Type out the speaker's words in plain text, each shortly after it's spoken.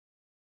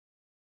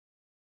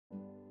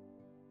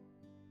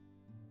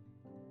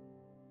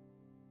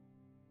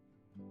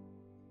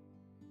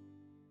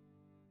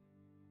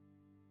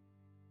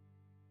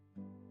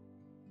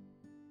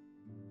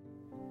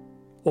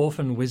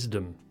Orphan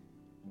Wisdom.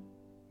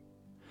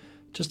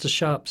 Just a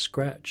sharp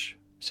scratch,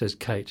 says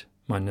Kate,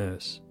 my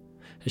nurse,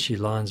 as she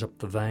lines up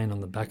the vein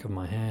on the back of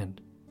my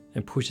hand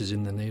and pushes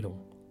in the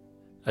needle.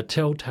 A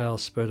telltale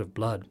spurt of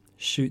blood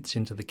shoots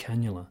into the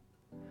cannula,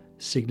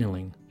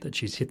 signalling that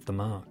she's hit the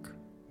mark.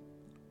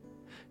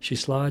 She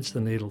slides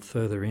the needle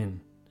further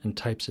in and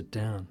tapes it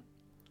down.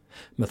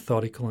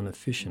 Methodical and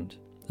efficient,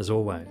 as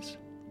always.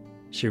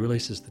 She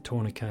releases the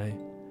tourniquet,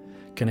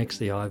 connects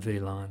the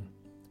IV line,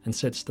 and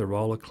sets the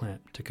roller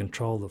clamp to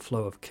control the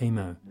flow of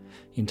chemo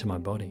into my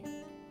body.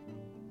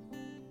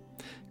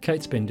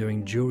 Kate's been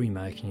doing jewellery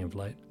making of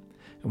late,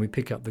 and we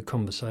pick up the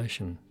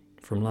conversation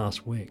from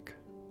last week.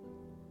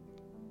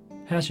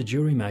 "How's your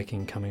jewellery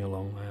making coming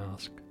along?" I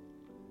ask.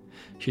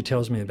 She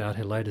tells me about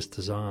her latest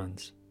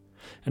designs,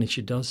 and as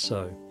she does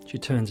so, she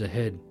turns her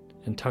head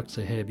and tucks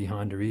her hair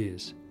behind her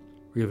ears,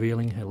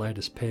 revealing her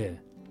latest pair,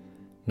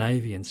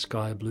 navy and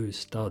sky blue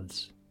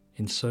studs,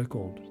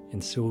 encircled in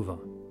silver.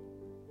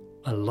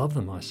 "I love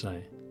them," I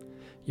say.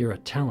 "You're a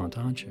talent,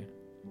 aren't you?"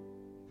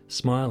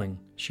 Smiling,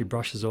 she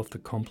brushes off the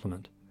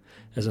compliment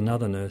as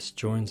another nurse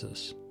joins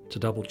us to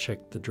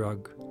double-check the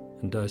drug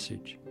and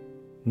dosage.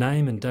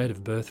 "Name and date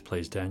of birth,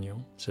 please,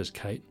 Daniel," says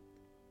Kate.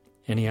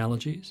 "Any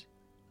allergies?"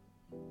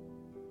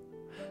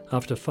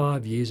 After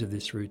 5 years of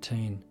this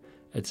routine,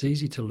 it's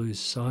easy to lose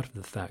sight of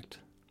the fact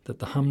that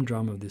the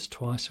humdrum of this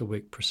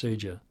twice-a-week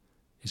procedure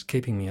is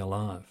keeping me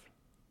alive.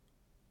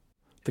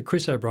 The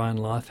Chris O'Brien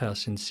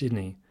Lifehouse in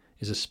Sydney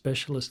is a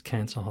specialist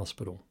cancer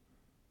hospital.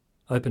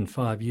 Opened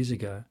 5 years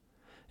ago,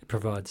 it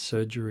provides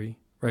surgery,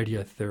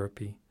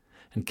 radiotherapy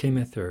and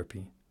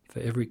chemotherapy for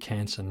every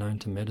cancer known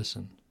to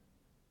medicine.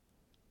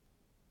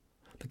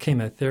 The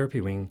chemotherapy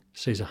wing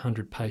sees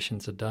 100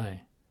 patients a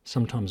day,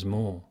 sometimes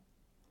more.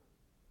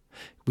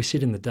 We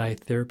sit in the day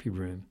therapy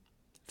room,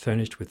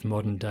 furnished with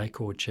modern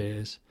decor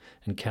chairs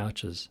and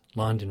couches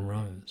lined in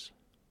rows.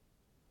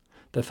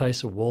 They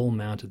face a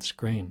wall-mounted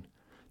screen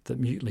that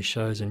mutely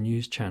shows a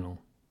news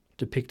channel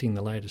depicting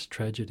the latest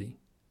tragedy,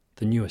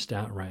 the newest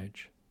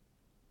outrage.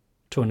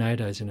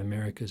 Tornadoes in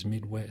America's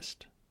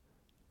Midwest,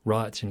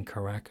 riots in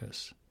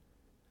Caracas,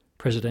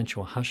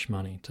 presidential hush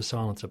money to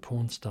silence a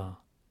porn star,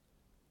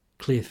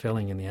 clear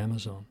felling in the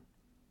Amazon.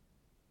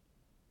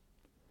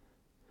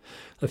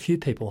 A few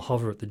people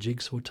hover at the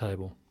jigsaw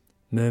table,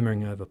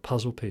 murmuring over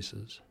puzzle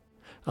pieces.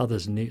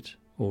 Others knit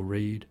or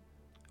read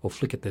or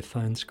flick at their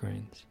phone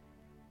screens.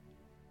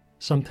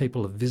 Some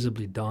people are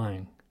visibly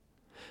dying,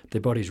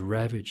 their bodies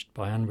ravaged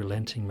by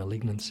unrelenting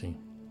malignancy,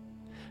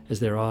 as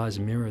their eyes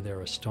mirror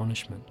their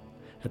astonishment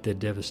at their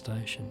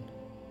devastation,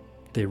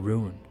 their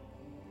ruin.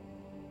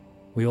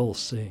 We all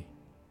see,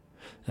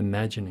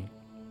 imagining,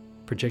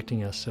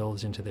 projecting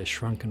ourselves into their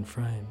shrunken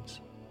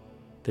frames,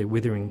 their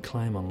withering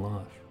claim on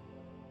life.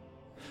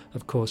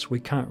 Of course, we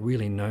can't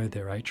really know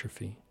their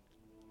atrophy,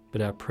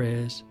 but our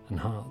prayers and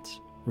hearts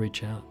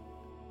reach out.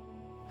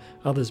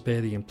 Others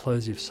bear the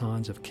implosive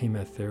signs of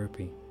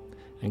chemotherapy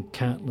and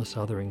countless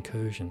other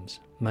incursions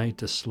made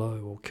to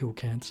slow or kill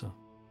cancer,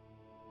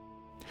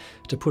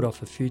 to put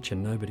off a future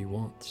nobody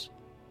wants.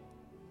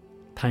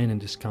 Pain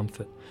and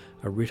discomfort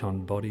are writ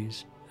on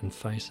bodies and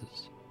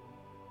faces.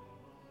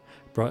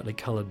 Brightly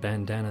coloured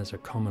bandanas are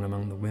common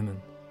among the women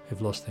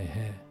who've lost their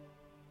hair,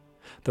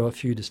 though a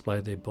few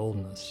display their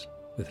baldness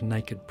with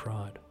naked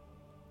pride.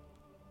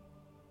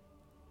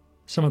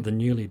 Some of the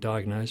newly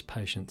diagnosed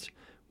patients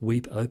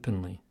weep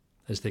openly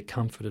as they're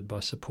comforted by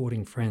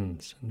supporting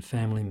friends and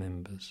family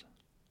members.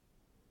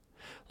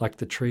 Like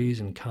the trees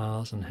and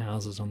cars and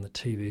houses on the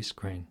TV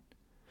screen,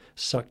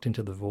 sucked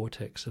into the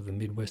vortex of a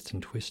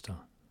Midwestern twister,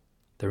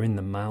 they're in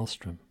the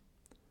maelstrom,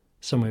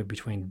 somewhere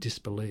between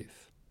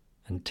disbelief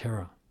and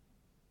terror.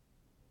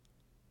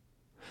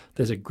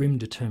 There's a grim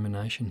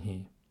determination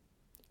here,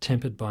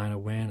 tempered by an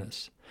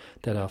awareness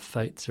that our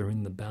fates are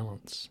in the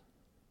balance.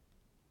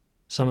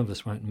 Some of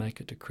us won't make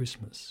it to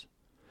Christmas,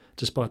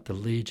 despite the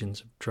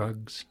legions of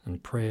drugs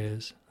and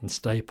prayers and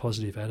stay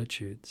positive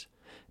attitudes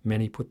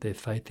many put their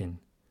faith in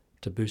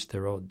to boost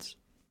their odds.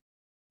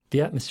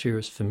 The atmosphere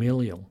is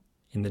familial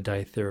in the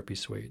day therapy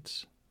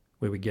suites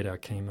where we get our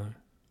chemo.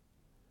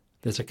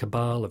 There's a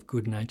cabal of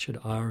good-natured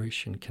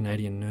Irish and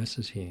Canadian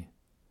nurses here.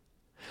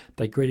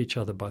 They greet each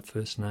other by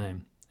first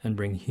name and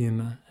bring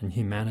humour and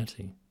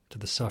humanity to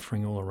the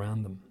suffering all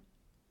around them.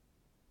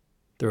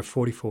 There are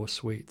 44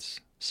 suites,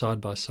 side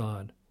by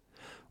side,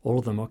 all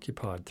of them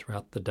occupied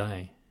throughout the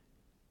day.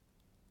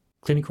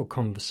 Clinical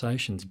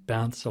conversations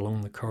bounce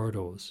along the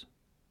corridors,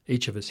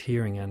 each of us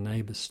hearing our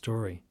neighbour's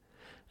story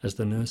as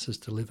the nurses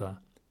deliver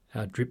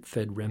our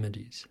drip-fed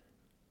remedies.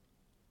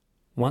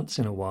 Once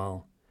in a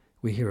while,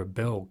 we hear a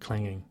bell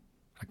clanging,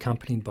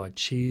 accompanied by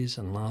cheers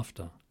and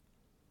laughter,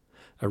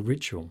 a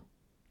ritual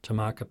to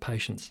mark a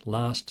patient's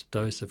last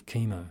dose of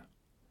chemo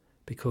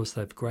because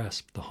they've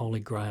grasped the Holy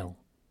Grail,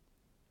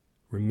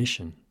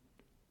 remission,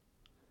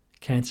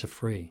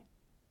 cancer-free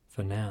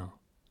for now.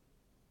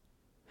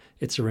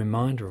 It's a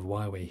reminder of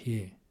why we're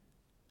here,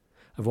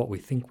 of what we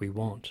think we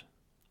want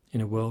in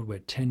a world where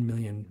 10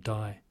 million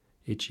die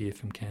each year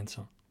from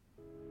cancer.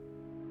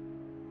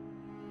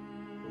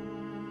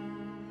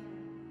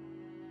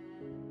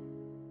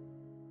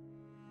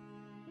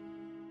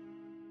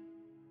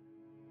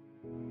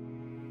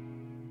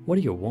 What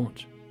do you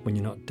want when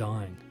you're not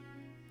dying,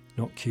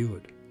 not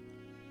cured,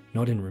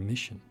 not in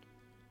remission?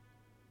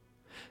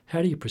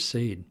 How do you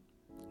proceed,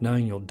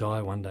 knowing you'll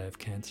die one day of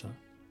cancer,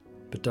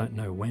 but don't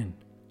know when?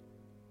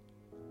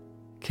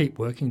 Keep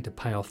working to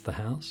pay off the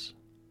house?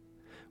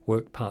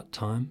 Work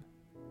part-time?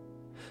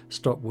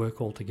 Stop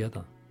work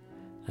altogether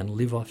and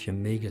live off your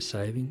meagre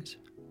savings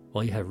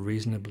while you have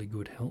reasonably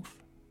good health?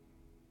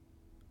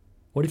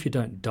 What if you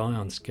don't die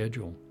on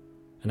schedule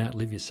and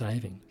outlive your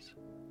savings?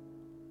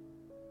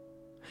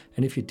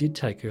 And if you did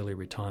take early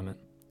retirement,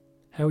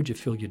 how would you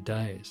fill your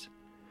days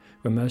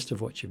when most of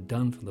what you've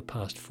done for the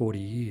past 40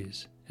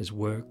 years is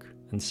work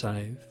and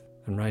save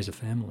and raise a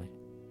family?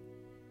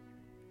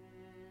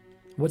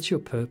 What's your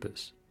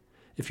purpose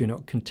if you're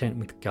not content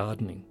with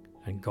gardening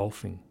and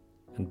golfing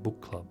and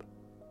book club?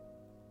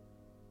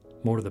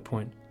 More to the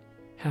point,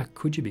 how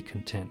could you be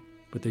content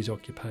with these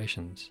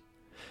occupations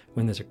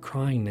when there's a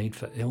crying need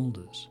for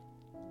elders,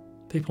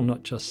 people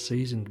not just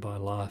seasoned by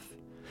life,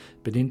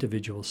 but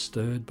individuals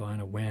stirred by an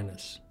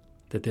awareness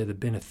that they're the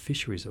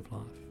beneficiaries of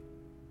life?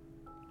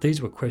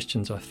 These were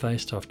questions I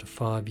faced after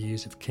 5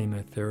 years of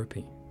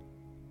chemotherapy.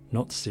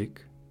 Not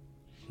sick,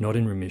 not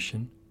in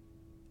remission,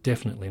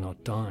 definitely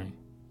not dying,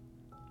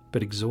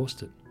 but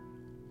exhausted.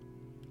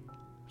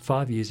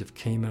 5 years of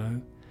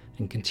chemo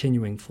and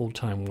continuing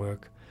full-time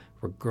work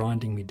were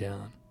grinding me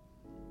down.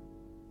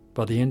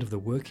 By the end of the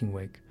working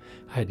week,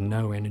 I had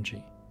no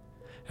energy,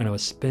 and I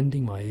was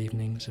spending my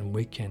evenings and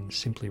weekends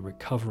simply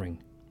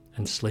recovering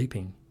and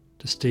sleeping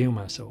to steel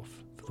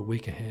myself for the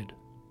week ahead.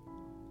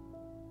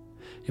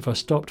 If I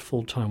stopped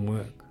full-time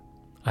work,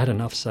 I had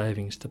enough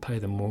savings to pay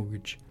the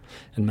mortgage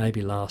and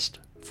maybe last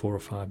 4 or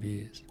 5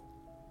 years.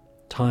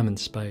 Time and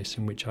space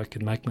in which I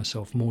could make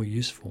myself more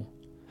useful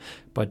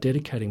by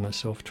dedicating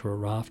myself to a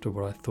raft of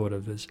what I thought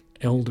of as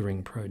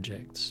eldering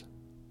projects,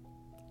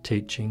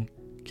 teaching,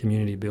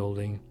 community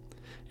building,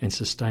 and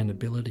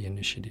sustainability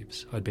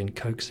initiatives I'd been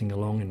coaxing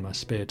along in my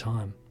spare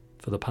time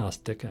for the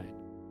past decade.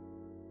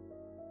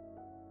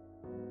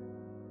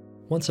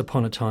 Once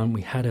upon a time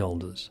we had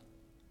elders,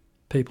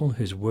 people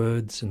whose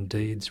words and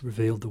deeds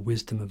revealed the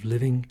wisdom of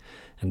living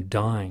and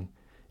dying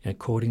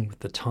according with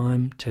the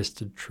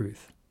time-tested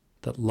truth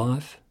that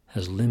life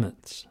has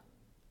limits.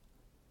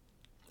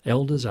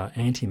 Elders are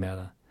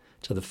antimatter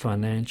to the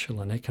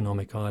financial and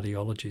economic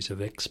ideologies of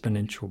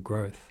exponential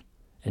growth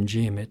and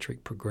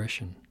geometric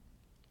progression.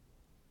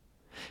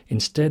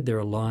 Instead, they're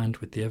aligned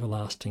with the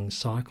everlasting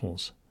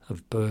cycles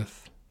of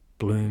birth,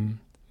 bloom,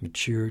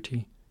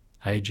 maturity,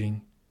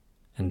 aging,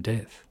 and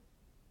death.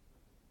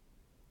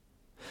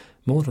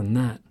 More than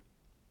that,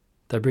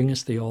 they bring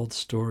us the old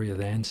story of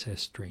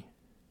ancestry,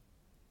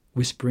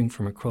 whispering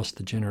from across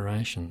the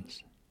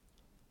generations,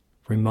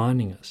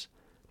 reminding us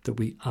that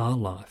we are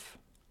life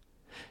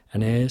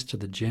and heirs to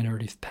the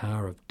generative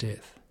power of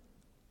death.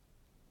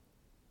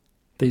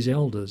 These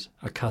elders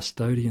are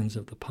custodians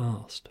of the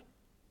past,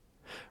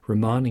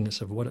 reminding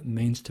us of what it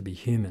means to be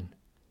human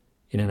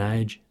in an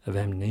age of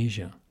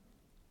amnesia,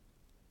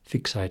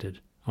 fixated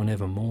on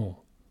evermore.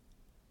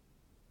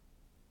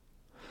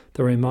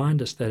 They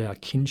remind us that our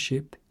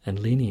kinship and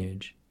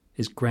lineage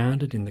is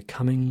grounded in the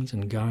comings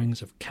and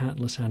goings of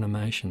countless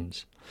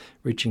animations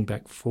reaching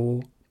back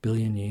 4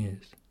 billion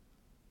years.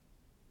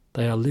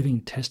 They are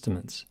living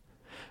testaments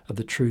of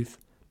the truth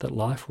that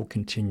life will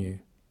continue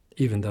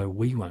even though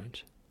we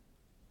won't,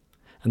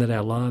 and that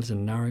our lives are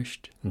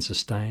nourished and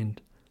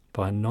sustained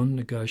by a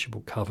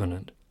non-negotiable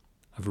covenant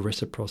of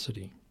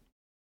reciprocity.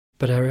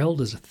 But our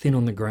elders are thin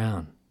on the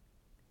ground,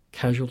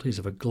 casualties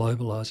of a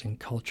globalising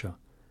culture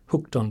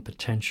hooked on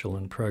potential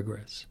and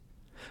progress,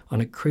 on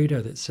a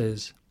credo that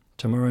says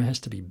tomorrow has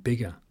to be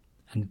bigger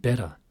and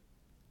better,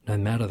 no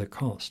matter the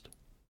cost.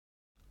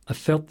 I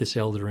felt this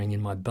eldering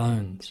in my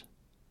bones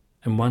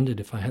and wondered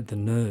if I had the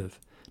nerve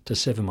to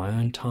sever my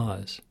own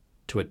ties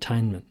to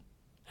attainment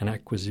and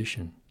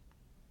acquisition.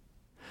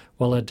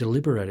 While I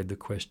deliberated the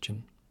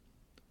question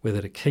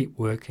whether to keep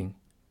working,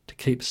 to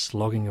keep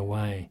slogging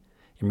away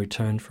in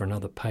return for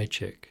another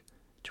paycheck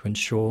to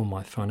ensure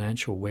my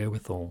financial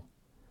wherewithal,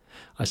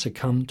 I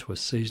succumbed to a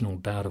seasonal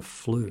bout of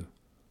flu.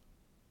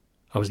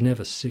 I was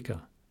never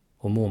sicker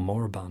or more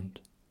moribund.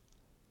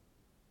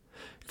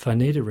 If I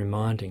needed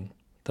reminding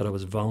that I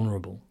was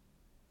vulnerable,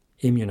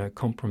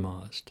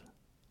 immunocompromised,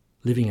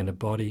 living in a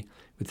body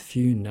with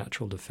few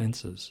natural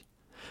defences,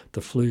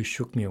 the flu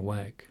shook me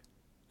awake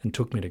and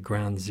took me to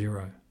ground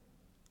zero.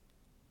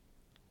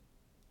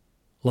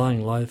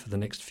 Lying low for the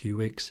next few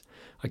weeks,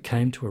 I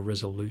came to a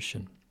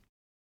resolution.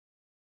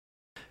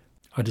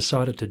 I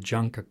decided to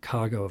junk a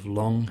cargo of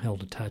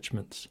long-held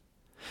attachments.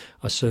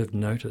 I served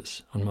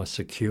notice on my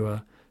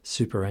secure,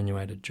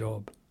 superannuated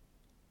job.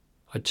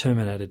 I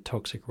terminated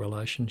toxic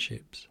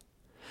relationships.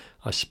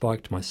 I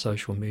spiked my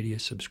social media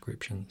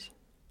subscriptions.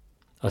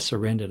 I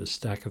surrendered a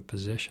stack of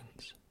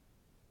possessions.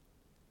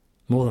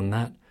 More than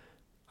that,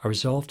 I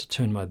resolved to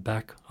turn my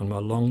back on my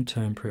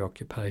long-term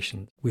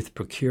preoccupation with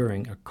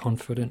procuring a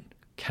confident,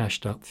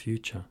 cashed-up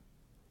future,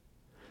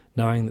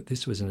 knowing that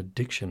this was an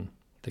addiction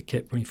that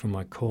kept me from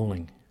my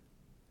calling,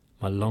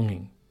 my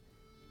longing,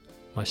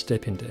 my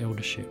step into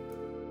eldership.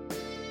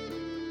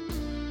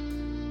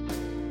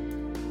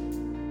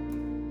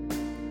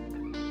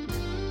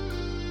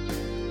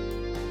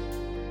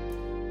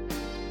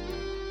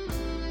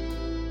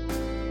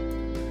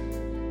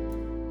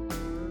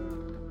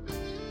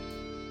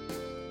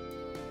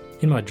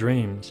 In my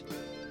dreams,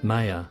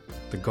 Maya,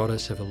 the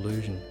goddess of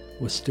illusion,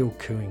 was still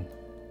cooing.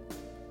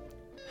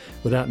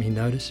 Without me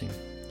noticing,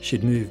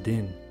 she'd moved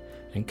in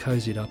and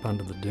cozied up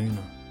under the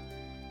doona.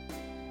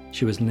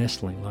 She was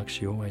nestling like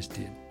she always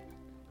did,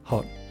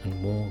 hot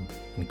and warm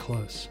and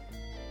close.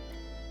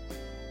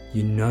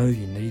 "You know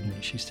you need me,"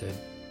 she said,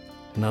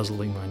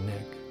 nuzzling my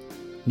neck,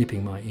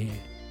 nipping my ear.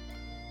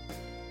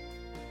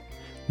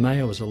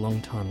 Maya was a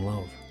long-time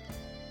love.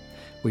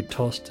 We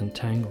tossed and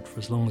tangled for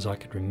as long as I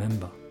could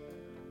remember.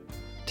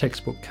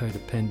 Textbook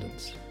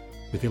codependence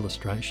with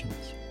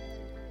illustrations.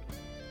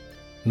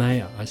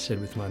 "Maya," I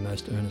said with my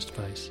most earnest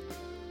face,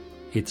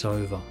 "it's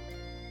over."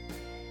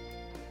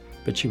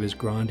 But she was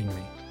grinding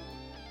me,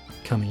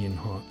 coming in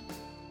hot.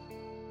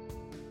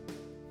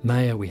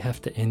 "Maya, we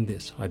have to end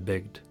this," I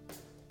begged,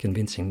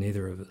 convincing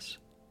neither of us.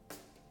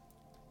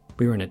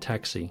 We were in a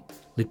taxi,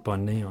 lit by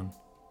neon,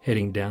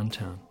 heading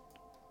downtown.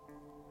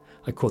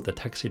 I caught the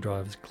taxi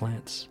driver's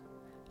glance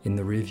in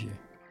the rear view.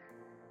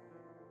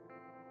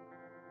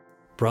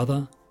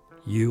 "Brother,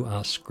 you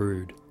are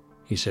screwed,"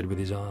 he said with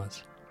his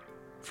eyes,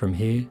 "from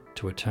here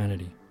to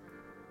eternity."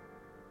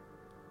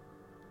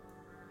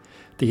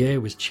 The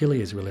air was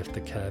chilly as we left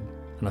the cab,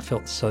 and I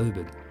felt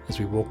sobered as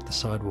we walked the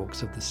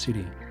sidewalks of the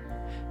city,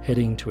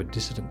 heading to a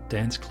dissident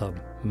dance club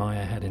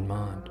Maya had in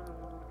mind.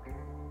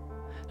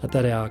 At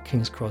that hour,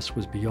 King's Cross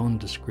was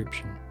beyond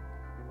description.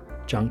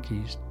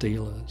 Junkies,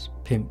 dealers,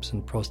 pimps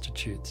and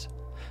prostitutes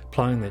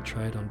plying their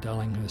trade on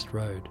Darlinghurst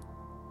Road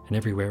and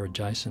everywhere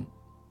adjacent.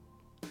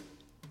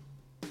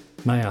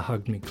 Maya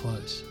hugged me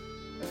close,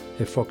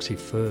 her foxy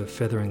fur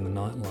feathering the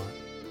nightlight.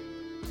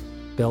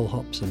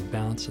 Bellhops and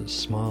bouncers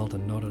smiled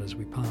and nodded as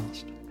we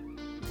passed,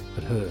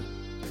 but her,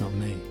 not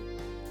me.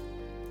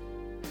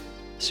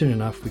 Soon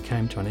enough we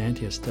came to an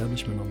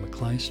anti-establishment on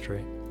Macleay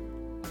Street.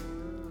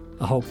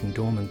 A hulking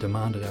doorman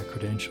demanded our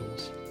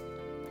credentials,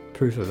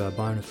 proof of our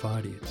bona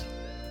fides.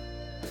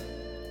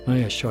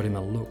 Maya shot him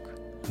a look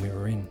and we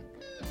were in,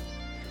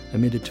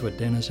 admitted to a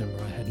denizen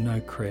where I had no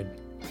cred,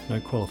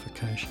 no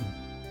qualification.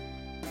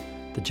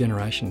 The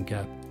generation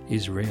gap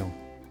is real.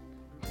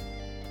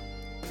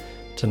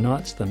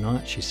 "Tonight's the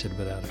night," she said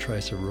without a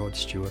trace of Rod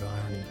Stewart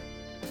irony.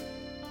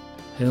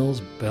 Hell's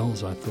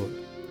bells, I thought.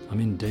 I'm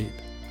in deep.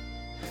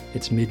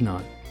 It's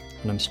midnight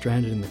and I'm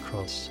stranded in the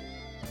cross,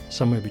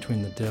 somewhere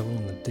between the devil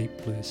and the deep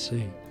blue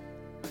sea.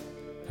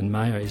 And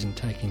Maya isn't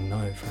taking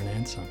no for an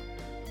answer.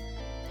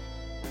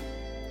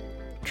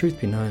 Truth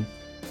be known,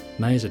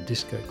 Maya's a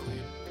disco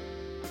queen.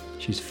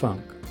 She's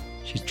funk,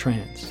 she's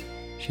trance,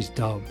 she's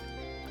dub,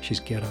 she's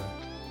ghetto.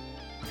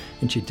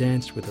 And she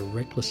danced with a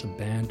reckless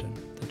abandon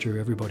that drew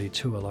everybody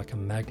to her like a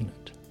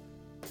magnet.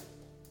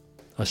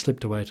 I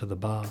slipped away to the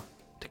bar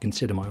to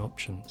consider my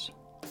options.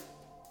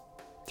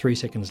 3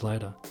 seconds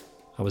later,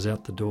 I was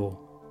out the door,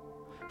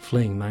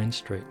 fleeing Main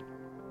Street,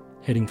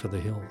 heading for the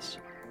hills,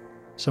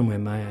 somewhere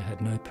Maya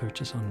had no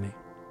purchase on me.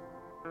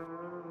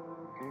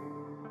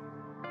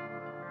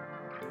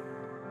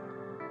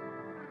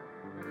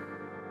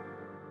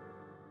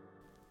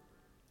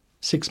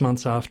 Six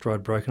months after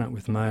I'd broken up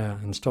with Maya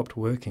and stopped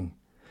working,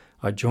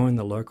 I joined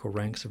the local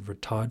ranks of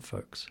retired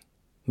folks,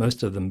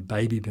 most of them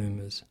baby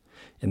boomers,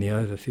 in the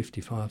over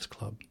 55s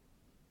club.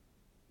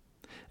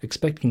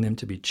 Expecting them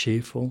to be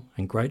cheerful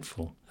and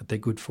grateful at their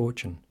good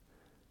fortune,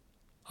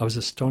 I was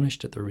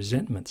astonished at the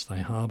resentments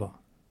they harbour.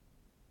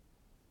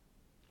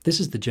 This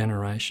is the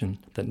generation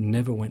that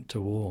never went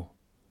to war,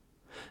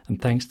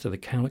 and thanks to the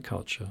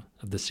counterculture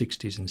of the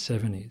 60s and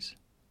 70s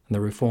and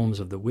the reforms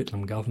of the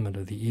Whitlam government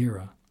of the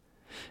era,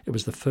 it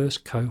was the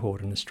first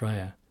cohort in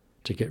Australia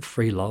to get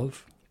free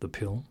love, the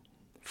pill,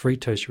 free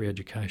tertiary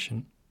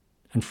education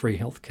and free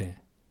healthcare.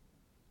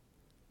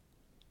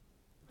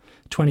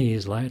 20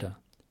 years later,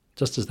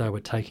 just as they were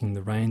taking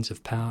the reins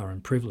of power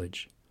and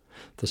privilege,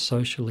 the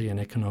socially and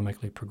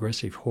economically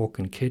progressive Hawke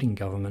and Keating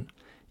government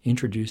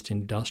introduced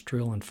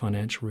industrial and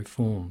financial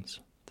reforms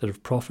that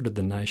have profited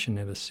the nation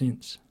ever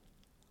since.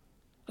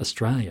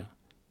 Australia,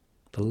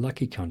 the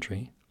lucky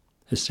country,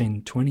 has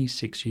seen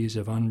 26 years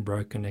of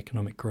unbroken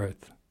economic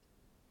growth.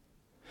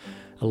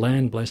 A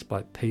land blessed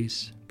by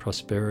peace,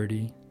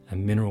 prosperity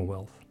and mineral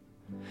wealth.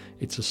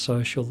 It's a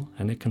social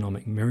and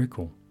economic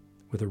miracle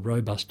with a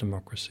robust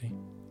democracy,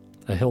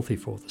 a healthy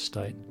fourth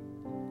estate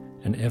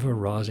and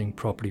ever-rising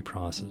property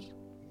prices.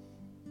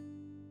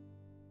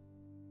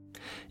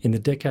 In the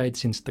decade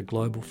since the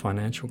global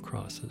financial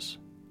crisis,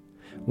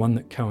 one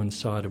that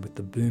coincided with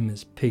the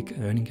boomers' peak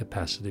earning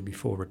capacity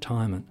before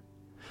retirement,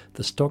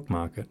 the stock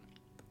market,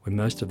 where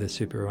most of their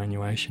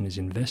superannuation is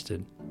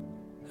invested,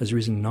 has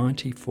risen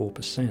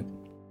 94%.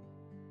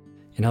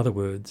 In other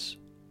words,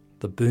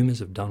 the boomers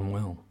have done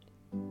well.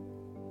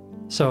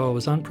 So I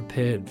was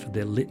unprepared for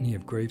their litany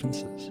of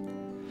grievances,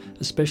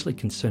 especially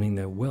concerning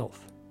their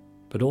wealth,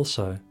 but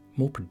also,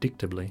 more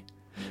predictably,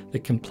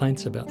 Their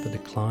complaints about the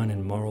decline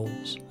in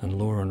morals and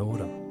law and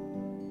order.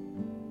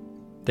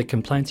 Their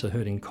complaints are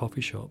heard in coffee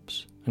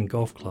shops and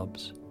golf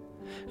clubs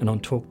and on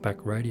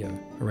talkback radio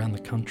around the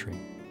country.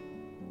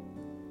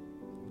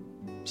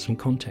 Some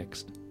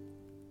context.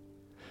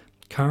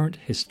 Current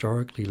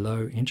historically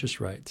low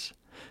interest rates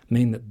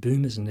mean that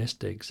boomers'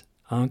 nest eggs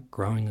aren't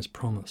growing as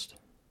promised.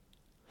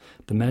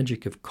 The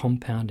magic of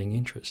compounding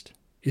interest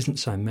isn't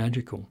so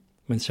magical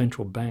when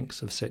central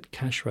banks have set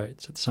cash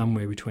rates at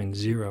somewhere between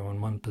 0 and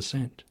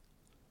 1%.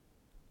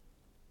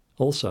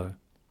 Also,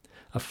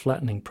 a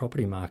flattening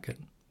property market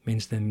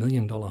means their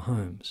million-dollar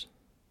homes,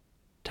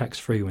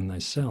 tax-free when they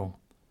sell,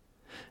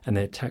 and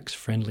their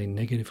tax-friendly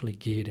negatively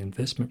geared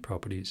investment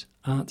properties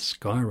aren't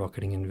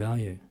skyrocketing in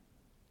value,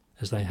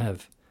 as they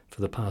have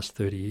for the past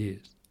 30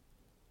 years.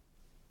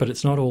 But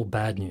it's not all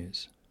bad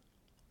news.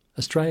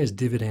 Australia's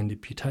dividend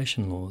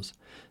imputation laws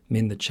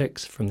mean the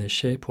checks from their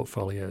share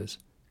portfolios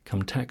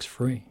come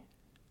tax-free.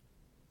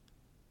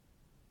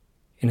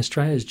 In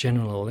Australia's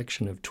general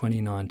election of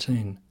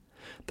 2019,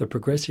 the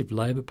Progressive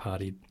Labor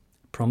Party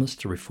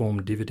promised to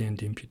reform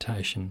dividend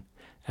imputation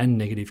and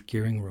negative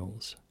gearing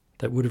rules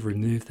that would have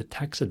removed the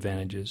tax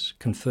advantages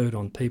conferred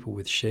on people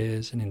with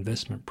shares and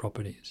investment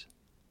properties.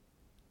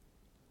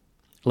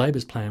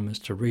 Labor's plan was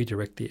to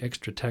redirect the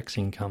extra tax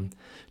income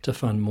to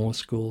fund more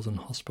schools and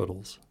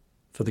hospitals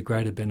for the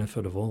greater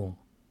benefit of all.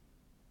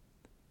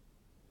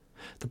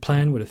 The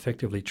plan would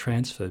effectively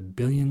transfer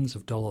billions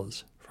of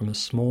dollars from a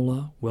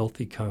smaller,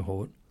 wealthy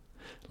cohort,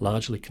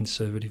 largely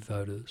conservative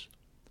voters,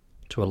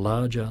 to a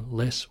larger,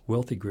 less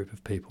wealthy group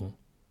of people,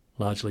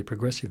 largely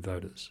progressive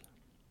voters.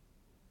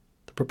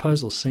 The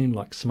proposal seemed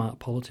like smart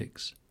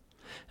politics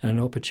and an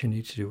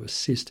opportunity to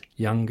assist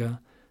younger,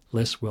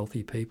 less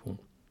wealthy people.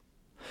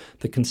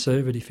 The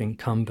Conservative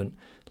incumbent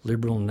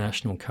Liberal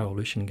National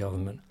Coalition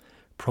government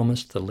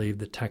promised to leave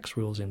the tax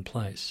rules in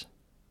place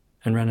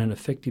and ran an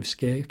effective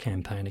scare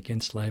campaign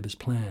against Labor's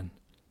plan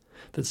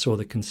that saw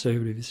the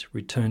Conservatives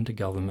return to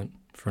government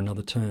for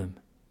another term.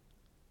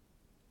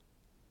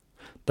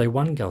 They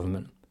won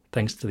government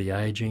thanks to the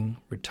ageing,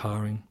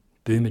 retiring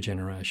boomer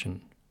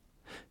generation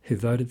who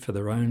voted for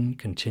their own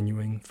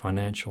continuing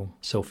financial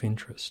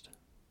self-interest.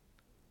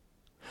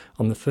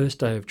 On the first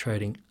day of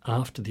trading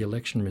after the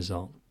election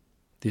result,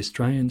 the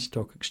Australian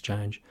Stock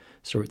Exchange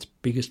saw its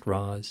biggest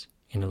rise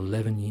in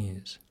 11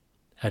 years,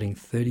 adding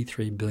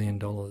 $33 billion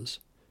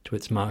to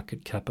its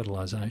market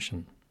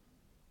capitalisation.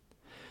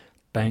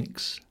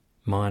 Banks,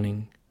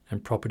 mining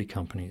and property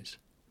companies,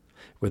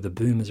 where the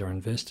boomers are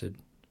invested,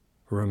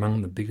 were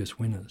among the biggest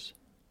winners.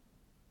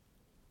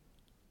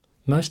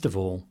 Most of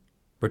all,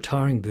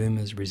 retiring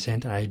boomers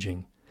resent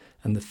ageing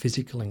and the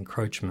physical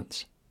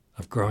encroachments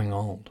of growing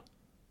old.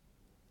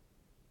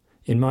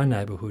 In my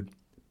neighbourhood,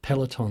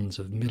 pelotons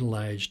of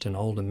middle-aged and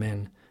older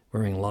men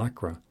wearing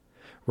lycra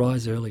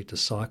rise early to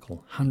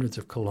cycle hundreds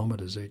of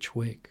kilometres each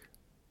week.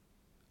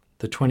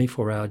 The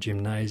 24-hour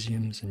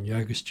gymnasiums and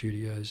yoga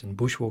studios and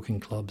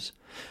bushwalking clubs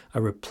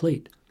are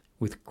replete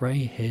with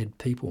grey-haired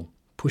people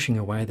pushing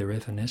away their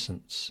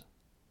evanescence.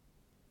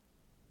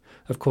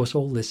 Of course,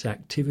 all this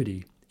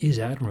activity is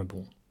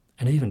admirable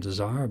and even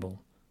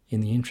desirable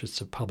in the interests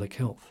of public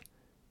health,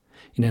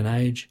 in an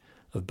age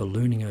of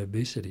ballooning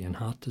obesity and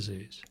heart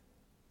disease.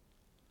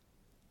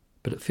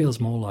 But it feels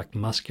more like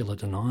muscular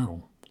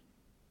denial.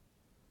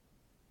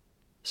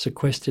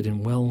 Sequestered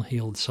in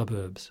well-heeled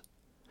suburbs,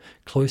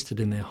 cloistered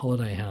in their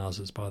holiday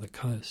houses by the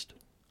coast,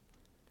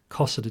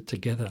 cosseted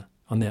together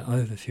on their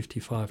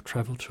over-55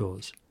 travel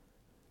tours,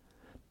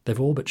 they've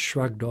all but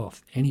shrugged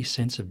off any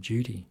sense of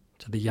duty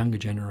to the younger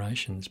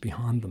generations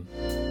behind them.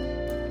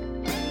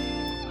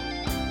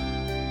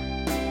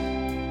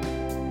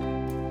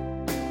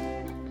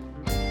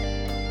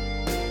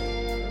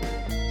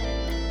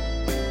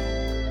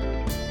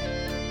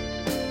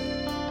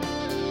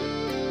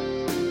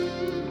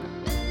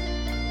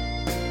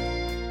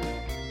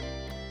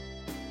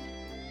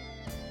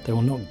 They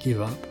will not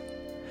give up,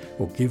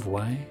 or give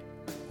way,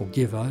 or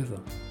give over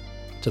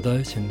to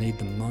those who need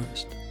them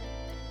most.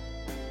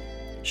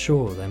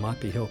 Sure, they might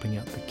be helping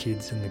out the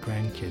kids and the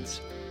grandkids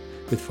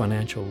with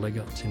financial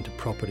leg-ups into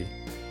property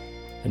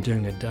and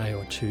doing a day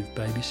or two of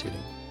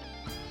babysitting.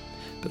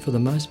 But for the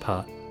most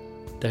part,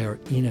 they are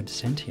in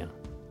absentia,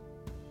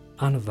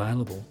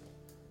 unavailable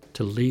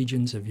to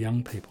legions of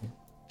young people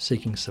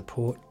seeking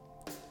support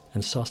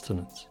and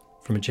sustenance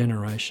from a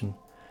generation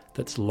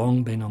that's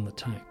long been on the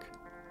take,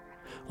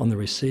 on the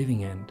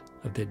receiving end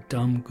of their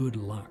dumb good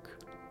luck,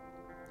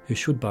 who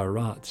should by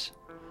rights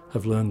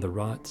have learned the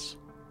rites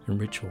and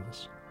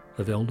rituals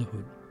of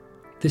elderhood.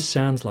 This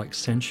sounds like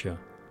censure,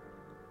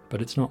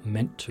 but it's not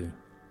meant to.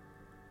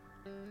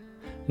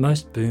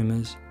 Most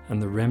boomers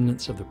and the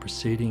remnants of the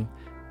preceding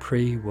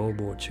pre-World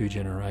War II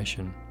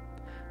generation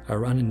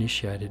are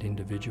uninitiated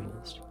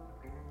individuals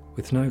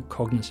with no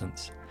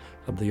cognizance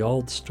of the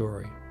old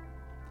story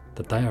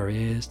that they are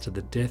heirs to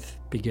the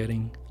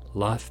death-begetting,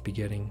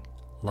 life-begetting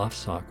life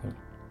cycle,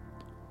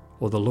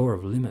 or the law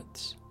of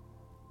limits,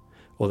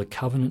 or the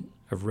covenant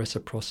of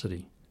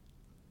reciprocity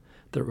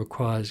that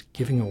requires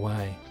giving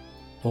away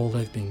all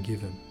they've been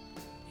given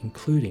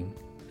including,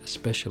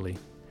 especially,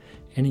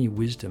 any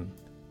wisdom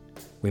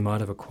we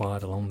might have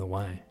acquired along the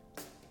way.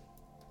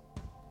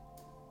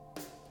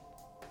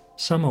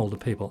 Some older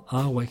people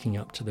are waking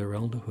up to their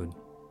elderhood,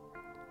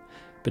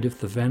 but if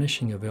the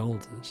vanishing of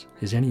elders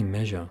is any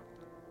measure,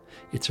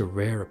 it's a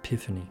rare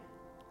epiphany.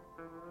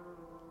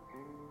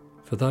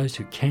 For those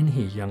who can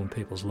hear young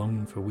people's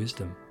longing for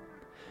wisdom,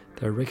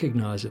 they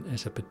recognise it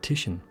as a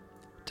petition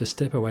to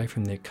step away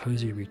from their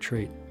cosy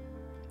retreat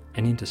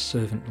and into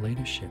servant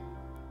leadership.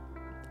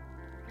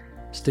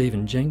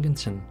 Stephen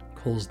Jenkinson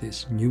calls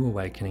this new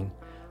awakening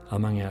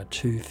among our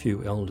too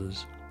few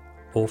elders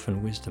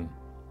orphan wisdom.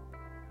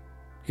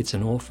 It's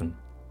an orphan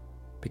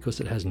because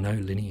it has no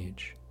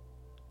lineage,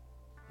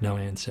 no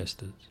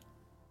ancestors.